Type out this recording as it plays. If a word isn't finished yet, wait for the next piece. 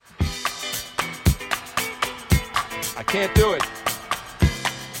Can't do it.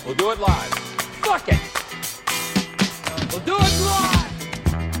 We'll do it live. Fuck it. We'll do it live.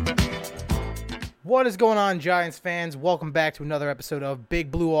 What is going on, Giants fans? Welcome back to another episode of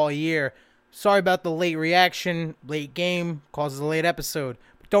Big Blue All Year. Sorry about the late reaction. Late game causes a late episode.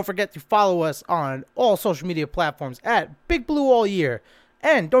 But don't forget to follow us on all social media platforms at Big Blue All Year.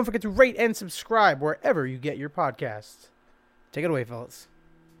 And don't forget to rate and subscribe wherever you get your podcasts. Take it away, fellas.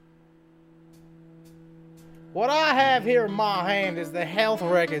 What I have here in my hand is the health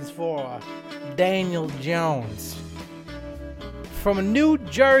records for Daniel Jones from a New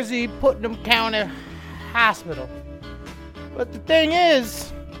Jersey Putnam County hospital. But the thing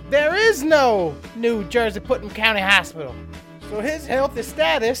is, there is no New Jersey Putnam County hospital. So his healthy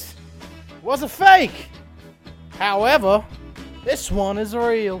status was a fake. However, this one is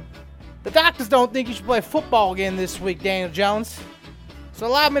real. The doctors don't think you should play football again this week, Daniel Jones. So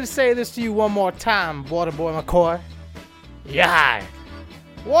allow me to say this to you one more time, Waterboy McCoy. You're hired.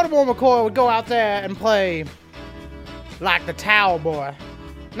 Waterboy McCoy would go out there and play like the Towel Boy.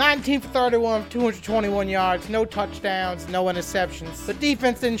 19 for 31, 221 yards, no touchdowns, no interceptions. The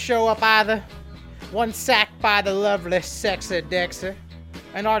defense didn't show up either. One sack by the lovely, sexy Dexter.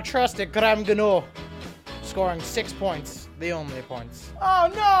 And our trusted Graham Gano scoring 6 points, the only points.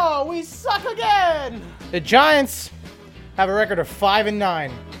 Oh no, we suck again! The Giants have a record of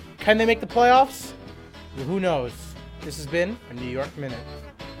 5-9. Can they make the playoffs? Well, who knows? This has been a New York Minute.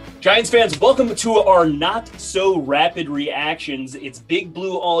 Giants fans, welcome to our not so rapid reactions. It's Big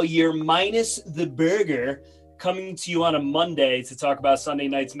Blue All Year minus the burger, coming to you on a Monday to talk about Sunday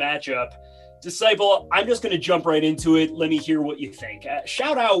night's matchup. Disciple, I'm just going to jump right into it. Let me hear what you think.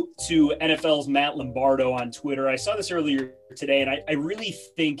 Shout out to NFL's Matt Lombardo on Twitter. I saw this earlier today, and I really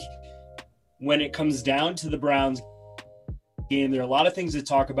think when it comes down to the Browns game, there are a lot of things to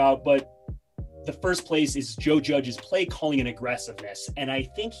talk about, but the first place is Joe Judge's play calling and aggressiveness. And I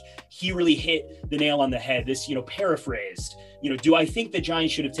think he really hit the nail on the head. This, paraphrased, do I think the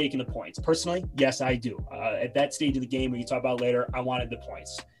Giants should have taken the points? Personally, yes, I do. At that stage of the game, we can talk about later, I wanted the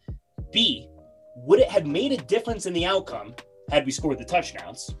points. B, would it have made a difference in the outcome had we scored the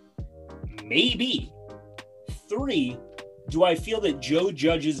touchdowns? Maybe. 3, do I feel that Joe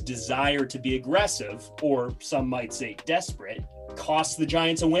Judge's desire to be aggressive, or some might say desperate, cost the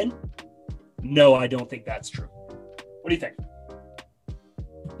Giants a win? No, I don't think that's true. What do you think?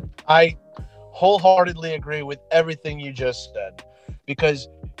 I wholeheartedly agree with everything you just said. Because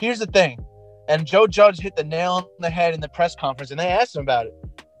here's the thing, and Joe Judge hit the nail on the head in the press conference, and they asked him about it.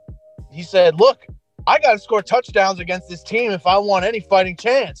 He said, look, I got to score touchdowns against this team if I want any fighting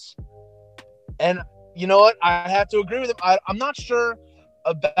chance. And you know what? I have to agree with him. I'm not sure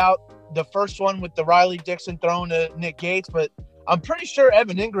about the first one with the Riley Dixon thrown to Nick Gates, but I'm pretty sure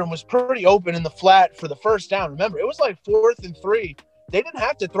Evan Ingram was pretty open in the flat for the first down. Remember, it was like 4th and 3. They didn't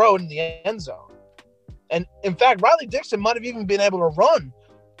have to throw it in the end zone. And, in fact, Riley Dixon might have even been able to run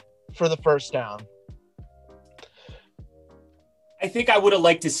for the first down. I think I would have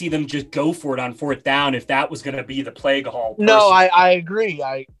liked to see them just go for it on 4th down if that was going to be the play call. No, I agree.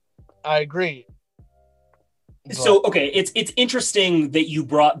 I agree. But. So, okay, it's interesting that you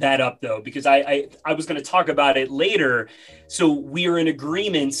brought that up, though, because I was going to talk about it later. So we are in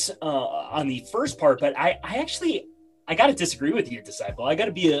agreement on the first part, but I got to disagree with you, Disciple. I got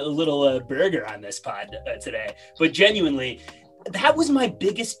to be a little burger on this pod today. But genuinely, that was my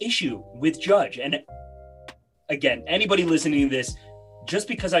biggest issue with Judge. And again, anybody listening to this, just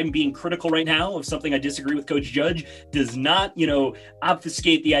because I'm being critical right now of something I disagree with Coach Judge does not,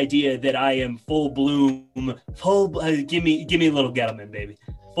 obfuscate the idea that I am full bloom, give me a little Gettleman, baby.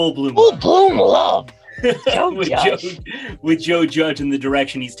 Full bloom love. with Joe Judge and the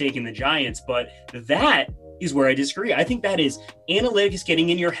direction he's taking the Giants. But that is where I disagree. I think that is analytics getting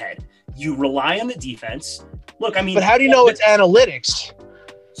in your head. You rely on the defense. Look, I mean, but how do you know it's analytics?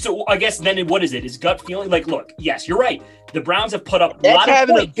 So I guess then what is it? Is gut feeling? Like, look, yes, you're right. The Browns have put up a That's lot of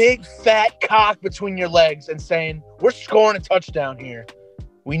having points. A big fat cock between your legs and saying, we're scoring a touchdown here.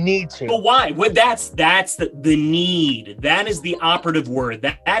 We need to. But why? Well, that's the need. That is the operative word.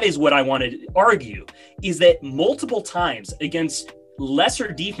 That is what I want to argue, is that multiple times against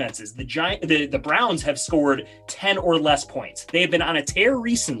lesser defenses, the Browns have scored 10 or less points. They have been on a tear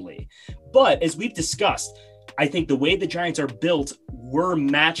recently. But as we've discussed, I think the way the Giants are built, we're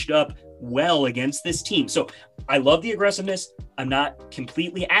matched up well against this team. So I love the aggressiveness. I'm not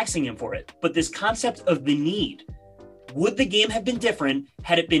completely axing him for it. But this concept of the need, would the game have been different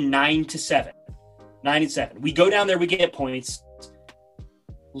had it been 9-7? 9-7. We go down there, we get points.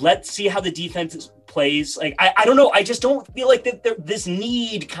 Let's see how the defense plays. I don't know. I just don't feel like that this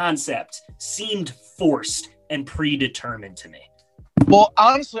need concept seemed forced and predetermined to me. Well,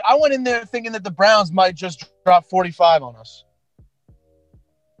 honestly, I went in there thinking that the Browns might just drop 45 on us.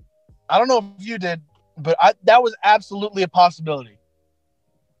 I don't know if you did, but that was absolutely a possibility.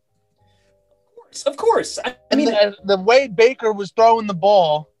 Of course. I mean, the way Baker was throwing the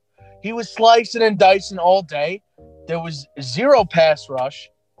ball, he was slicing and dicing all day. There was zero pass rush.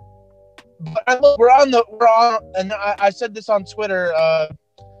 But look, and I said this on Twitter,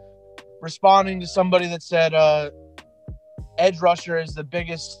 responding to somebody that said edge rusher is the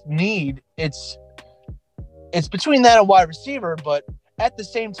biggest need. It's between that and wide receiver, but at the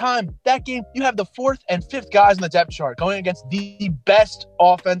same time, that game, you have the 4th and 5th guys in the depth chart going against the best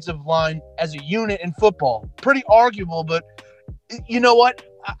offensive line as a unit in football. Pretty arguable, but you know what?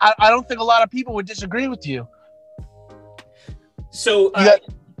 I don't think a lot of people would disagree with you. So,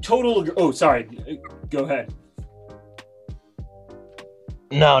 sorry. Go ahead.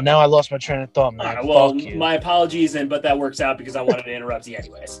 No, now I lost my train of thought, man. Well, my apologies, but that works out because I wanted to interrupt you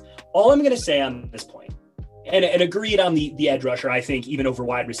anyways. All I'm going to say on this point, and agreed on the edge rusher, I think, even over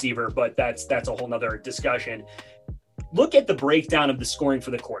wide receiver, but that's a whole nother discussion. Look at the breakdown of the scoring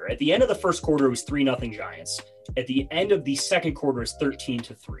for the quarter. At the end of the first quarter, it was 3-0 Giants. At the end of the second quarter, it was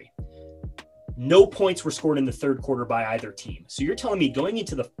 13-3. No points were scored in the third quarter by either team. So you're telling me going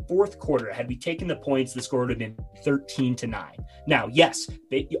into the fourth quarter, had we taken the points, the score would have been 13-9. Now, yes,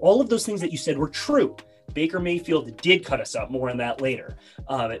 all of those things that you said were true. Baker Mayfield did cut us up. More on that later.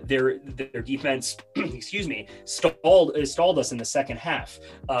 Their defense, stalled us in the second half.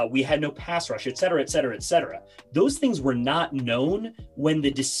 We had no pass rush, et cetera, et cetera, et cetera. Those things were not known when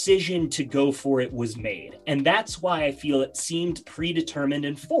the decision to go for it was made. And that's why I feel it seemed predetermined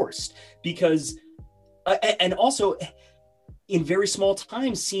and forced, because, and also in very small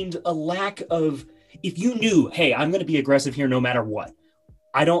time seemed a lack of, if you knew, hey, I'm going to be aggressive here no matter what.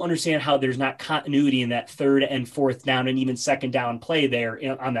 I don't understand how there's not continuity in that 3rd and 4th down and even 2nd down play there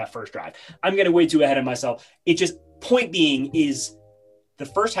on that first drive. I'm getting way too ahead of myself. It just, point being is the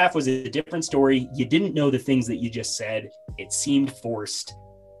first half was a different story. You didn't know the things that you just said. It seemed forced.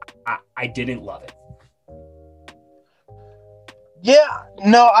 I didn't love it. Yeah,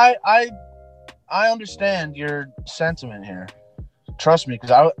 no, I understand your sentiment here. Trust me,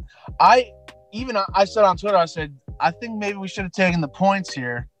 because I said on Twitter, I said, I think maybe we should have taken the points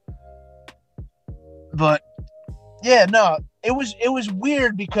here. But yeah, no, it was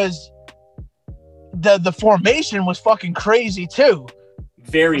weird because the formation was fucking crazy too.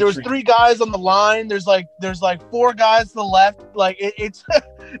 There was 3 guys on the line. There's like 4 guys to the left. Like it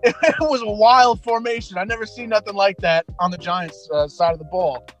was a wild formation. I never seen nothing like that on the Giants side of the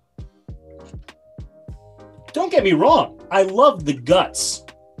ball. Don't get me wrong. I love the guts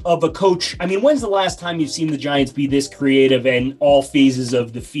of a coach. I mean, when's the last time you've seen the Giants be this creative in all phases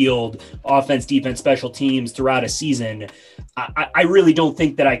of the field, offense, defense, special teams throughout a season? I really don't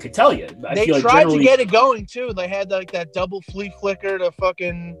think that I could tell you. They tried to get it going too. They had like that double flea flicker to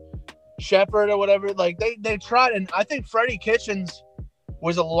fucking Shepard or whatever. Like they tried, and I think Freddie Kitchens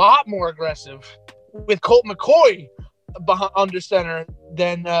was a lot more aggressive with Colt McCoy under center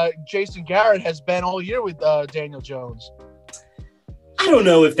than Jason Garrett has been all year with Daniel Jones. I don't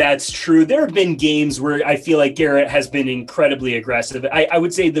know if that's true. There have been games where I feel like Garrett has been incredibly aggressive. I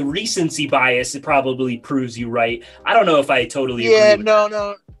would say the recency bias, it probably proves you right. I don't know if I totally agree with that.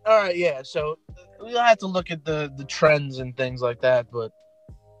 No. All right, yeah. So we'll have to look at the trends and things like that. But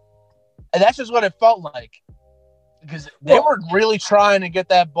that's just what it felt like. Because they were really trying to get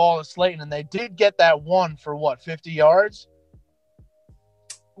that ball to Slayton, and they did get that one for, 50 yards?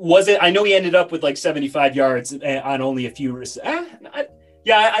 Was it? I know he ended up with like 75 yards on only a few.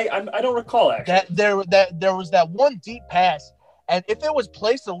 I don't recall actually. There was that one deep pass, and if it was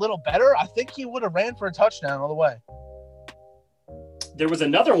placed a little better, I think he would have ran for a touchdown all the way. There was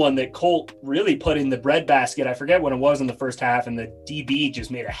another one that Colt really put in the breadbasket. I forget what it was in the first half, and the DB just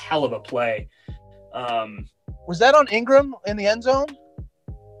made a hell of a play. Was that on Ingram in the end zone?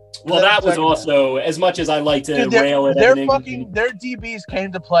 Well, that was also, as much as I like to rail at their DBs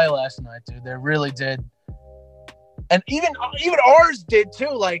came to play last night, dude. They really did. And even ours did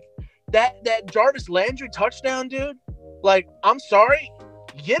too. Like that Jarvis Landry touchdown, dude. Like, I'm sorry.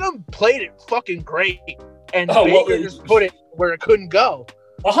 Yidam played it fucking great. And Baker just put it where it couldn't go.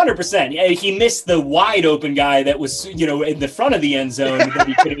 100%. Yeah, he missed the wide open guy that was, in the front of the end zone that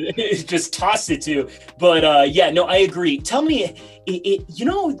he could have just tossed it to. But I agree. Tell me,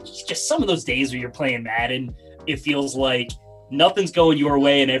 just some of those days where you're playing Madden, it feels like nothing's going your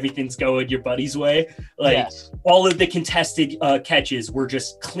way and everything's going your buddy's way. Like all of the contested catches were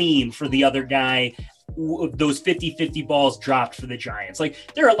just clean for the other guy. those 50-50 balls dropped for the Giants. Like,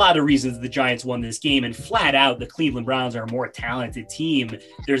 there are a lot of reasons the Giants won this game, and flat out, the Cleveland Browns are a more talented team.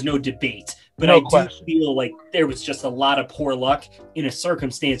 There's no debate. But I do feel like there was just a lot of poor luck in a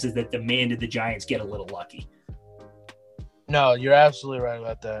circumstances that demanded the Giants get a little lucky. No, you're absolutely right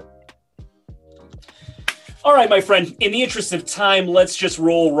about that. All right, my friend, in the interest of time, let's just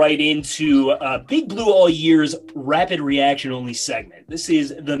roll right into Big Blue All Year's rapid reaction only segment. This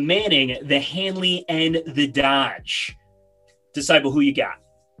is the Manning, the Hanley, and the Dodge. Disciple, who you got?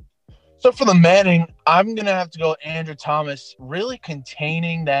 So for the Manning, I'm going to have to go Andrew Thomas, really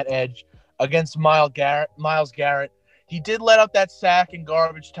containing that edge against Myles Garrett. He did let up that sack in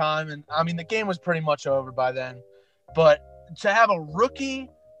garbage time, and, I mean, the game was pretty much over by then. But to have a rookie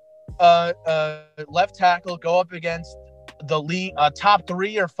left tackle go up against the league, top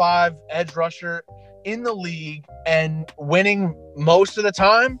 3 or 5 edge rusher in the league and winning most of the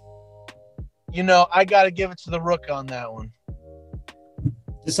time, I got to give it to the Rook on that one.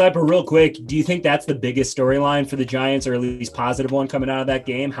 Disciple, real quick, do you think that's the biggest storyline for the Giants, or at least positive one coming out of that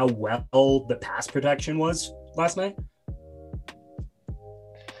game, how well the pass protection was last night?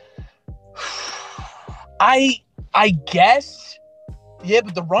 I guess. Yeah,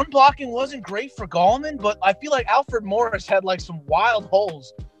 but the run blocking wasn't great for Gallman, but I feel like Alfred Morris had like some wild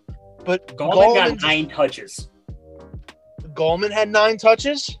holes. But Gallman got 9 touches. Gallman had 9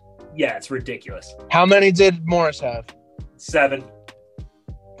 touches? Yeah, it's ridiculous. How many did Morris have? 7.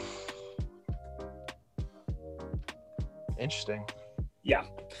 Interesting. Yeah.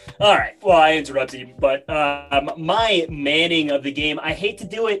 All right. Well, I interrupted you, but my Manning of the game, I hate to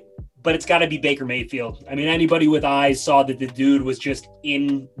do it, but it's got to be Baker Mayfield. I mean, anybody with eyes saw that the dude was just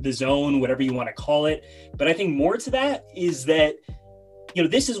in the zone, whatever you want to call it. But I think more to that is that,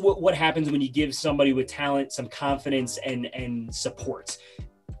 this is what happens when you give somebody with talent some confidence and support.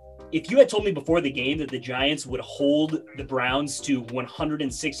 If you had told me before the game that the Giants would hold the Browns to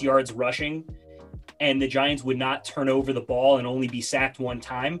 106 yards rushing and the Giants would not turn over the ball and only be sacked 1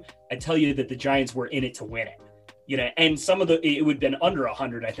 time, I'd tell you that the Giants were in it to win it. And some of it would have been under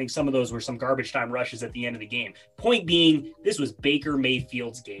 100. I think some of those were some garbage time rushes at the end of the game. Point being, this was Baker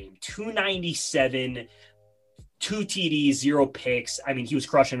Mayfield's game. 297, 2 TDs, 0 picks. I mean, he was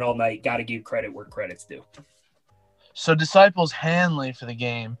crushing it all night. Got to give credit where credit's due. So Disciples Hanley for the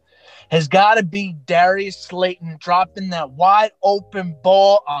game has got to be Darius Slayton dropping that wide open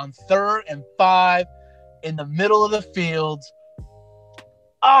ball on 3rd and 5 in the middle of the field.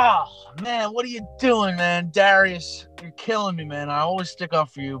 Oh, man, what are you doing, man? Darius, you're killing me, man. I always stick up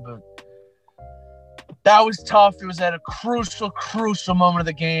for you, but that was tough. It was at a crucial moment of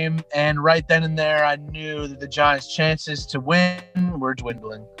the game, and right then and there, I knew that the Giants' chances to win were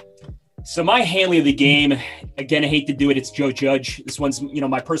dwindling. So my Hanley of the game, again, I hate to do it. It's Joe Judge. This one's,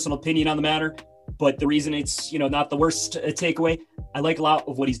 my personal opinion on the matter, but the reason it's, not the worst takeaway, I like a lot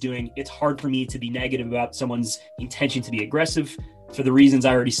of what he's doing. It's hard for me to be negative about someone's intention to be aggressive. For the reasons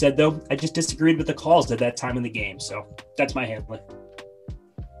I already said, though, I just disagreed with the calls at that time in the game. So that's my Hanley.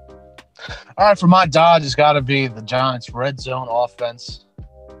 All right, for my Dodge, it's got to be the Giants' red zone offense.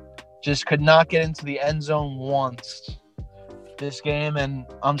 Just could not get into the end zone once this game. And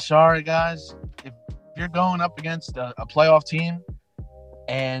I'm sorry, guys, if you're going up against a playoff team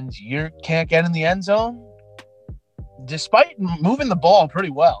and you can't get in the end zone, despite moving the ball pretty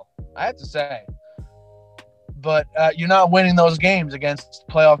well, I have to say, but you're not winning those games against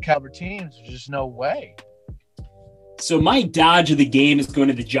playoff caliber teams. There's just no way. So my Dodge of the game is going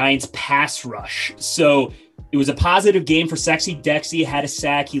to the Giants pass rush. So it was a positive game for Sexy Dexy. Had a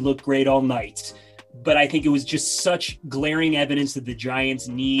sack. He looked great all night. But I think it was just such glaring evidence that the Giants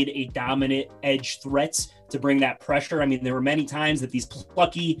need a dominant edge threat to bring that pressure. I mean, there were many times that these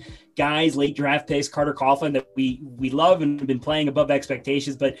plucky guys, late draft picks, Carter Coughlin, that we love and have been playing above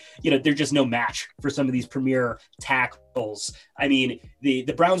expectations, but they're just no match for some of these premier tackles. I mean, the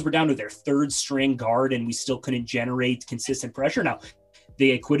Browns were down to their 3rd string guard, and we still couldn't generate consistent pressure. Now,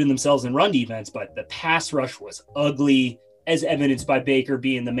 they acquitted themselves in run defense, but the pass rush was ugly, as evidenced by Baker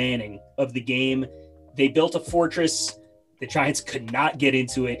being the Manning of the game. They built a fortress. The Giants could not get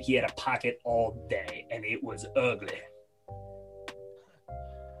into it. He had a pocket all day, and it was ugly.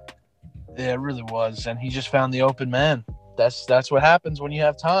 Yeah, it really was. And he just found the open man. That's what happens when you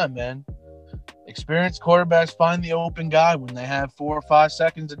have time, man. Experienced quarterbacks find the open guy when they have 4 or 5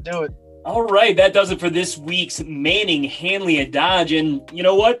 seconds to do it. All right, that does it for this week's Manning, Hanley, and Dodge. And you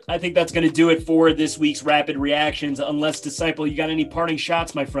know what? I think that's going to do it for this week's Rapid Reactions. Unless, Disciple, you got any parting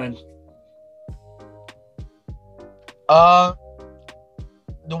shots, my friend?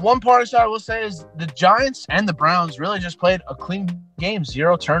 The one parting shot I will say is the Giants and the Browns really just played a clean game.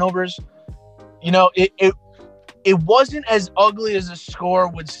 0 turnovers. You know, it wasn't as ugly as the score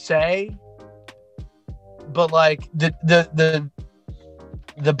would say, but like the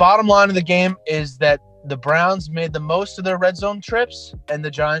bottom line of the game is that the Browns made the most of their red zone trips and the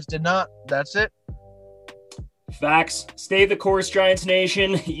Giants did not. That's it. Facts. Stay the course, Giants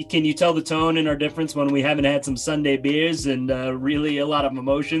Nation. Can you tell the tone in our difference when we haven't had some Sunday beers and really a lot of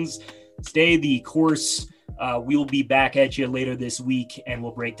emotions? Stay the course. We'll be back at you later this week, and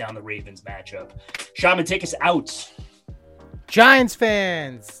we'll break down the Ravens matchup. Shaman, take us out. Giants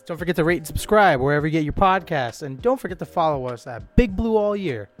fans, don't forget to rate and subscribe wherever you get your podcasts. And don't forget to follow us at Big Blue All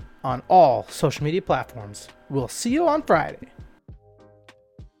Year on all social media platforms. We'll see you on Friday.